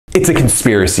It's a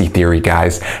conspiracy theory,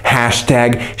 guys.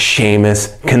 Hashtag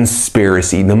Sheamus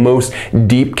conspiracy. The most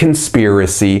deep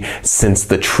conspiracy since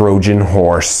the Trojan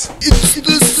horse. It's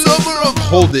the summer of...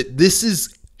 Hold it. This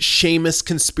is Sheamus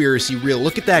conspiracy real.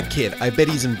 Look at that kid. I bet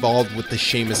he's involved with the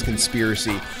Sheamus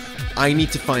conspiracy. I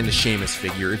need to find a Sheamus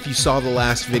figure. If you saw the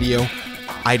last video,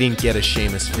 I didn't get a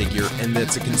Sheamus figure, and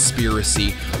that's a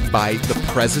conspiracy by the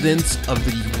presidents of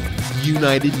the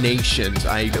United Nations,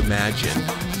 I'd imagine,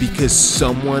 because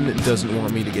someone doesn't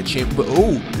want me to get Sheamus. But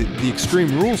oh, the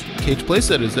Extreme Rules cage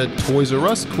playset is at Toys R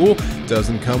Us. Cool.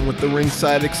 Doesn't come with the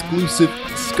ringside exclusive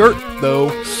skirt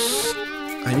though.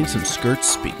 I need some skirts.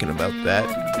 Speaking about that.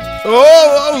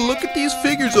 Oh, look at these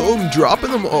figures. Oh, I'm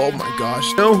dropping them. Oh my gosh.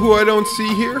 Know who I don't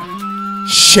see here?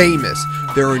 Sheamus.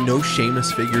 There are no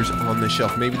Sheamus figures on the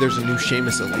shelf. Maybe there's a new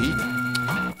Sheamus Elite.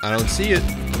 I don't see it.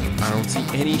 I don't see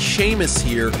any Sheamus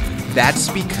here. That's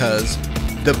because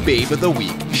the babe of the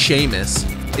week, Sheamus,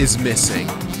 is missing.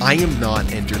 I am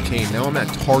not entertained. Now I'm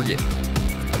at Target.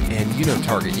 And you know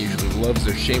Target usually loves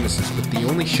their Sheamuses, but the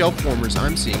only shelf warmers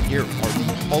I'm seeing here are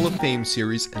the Hall of Fame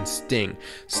series and Sting.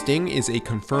 Sting is a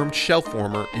confirmed shelf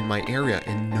warmer in my area,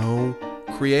 and no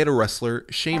Creator Wrestler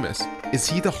Sheamus. Is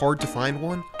he the hard to find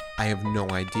one? I have no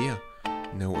idea.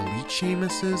 No Elite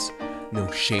Sheamuses,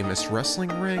 no Sheamus Wrestling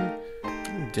Ring,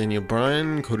 Daniel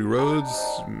Bryan, Cody Rhodes,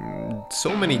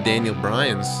 so many Daniel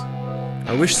Bryans.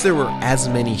 I wish there were as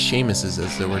many Sheamuses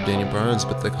as there were Daniel Bryans,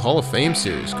 but the Hall of Fame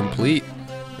series complete.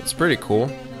 It's pretty cool.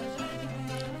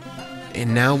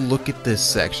 And now look at this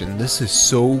section. This is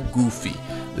so goofy.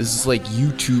 This is like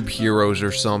YouTube heroes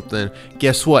or something.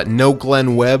 Guess what? No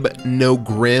Glenn Webb, no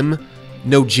Grimm,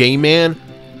 no J-Man,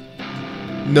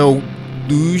 no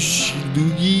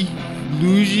Luigi,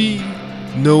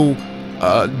 no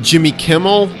Jimmy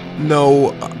Kimmel,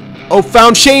 no... oh,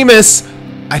 found Sheamus!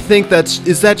 I think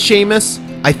is that Sheamus?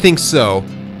 I think so.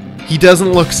 He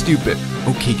doesn't look stupid.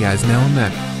 Okay, guys, now I'm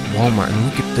at Walmart, and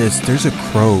look at this. There's a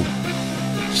crow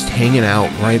just hanging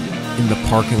out right in the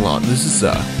parking lot. This is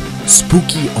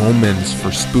spooky omens for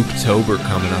Spooktober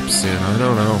coming up soon. I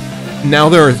don't know. Now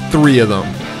there are 3 of them.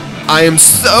 I am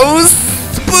so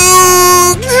spooky!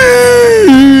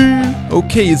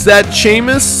 Okay, is that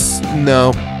Sheamus?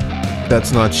 No,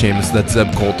 that's not Sheamus. That's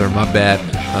Zeb Coulter. My bad.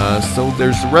 So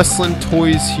there's wrestling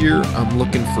toys here. I'm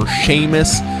looking for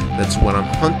Sheamus. That's what I'm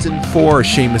hunting for. A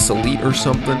Sheamus Elite or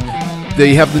something.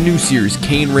 They have the new series,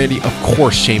 Kane, Randy. Of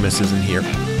course Sheamus isn't here.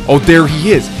 Oh, there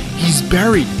he is. He's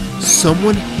buried.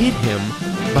 Someone hid him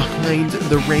behind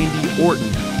the Randy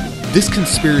Orton. This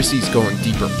conspiracy is going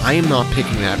deeper. I am not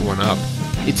picking that one up.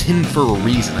 It's hidden for a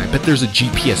reason. I bet there's a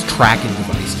GPS tracking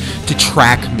device to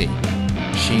track me.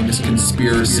 Sheamus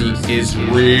conspiracy is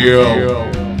real.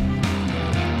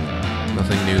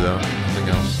 Nothing new though. Nothing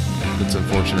else. That's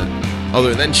unfortunate.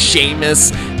 Other than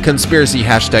Sheamus conspiracy,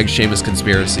 hashtag Sheamus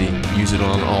conspiracy. Use it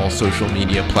on all social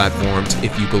media platforms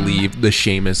if you believe the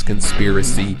Sheamus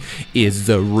conspiracy is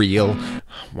the real.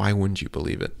 Why wouldn't you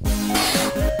believe it?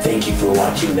 Thank you for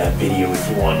watching that video. If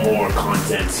you want more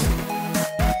content,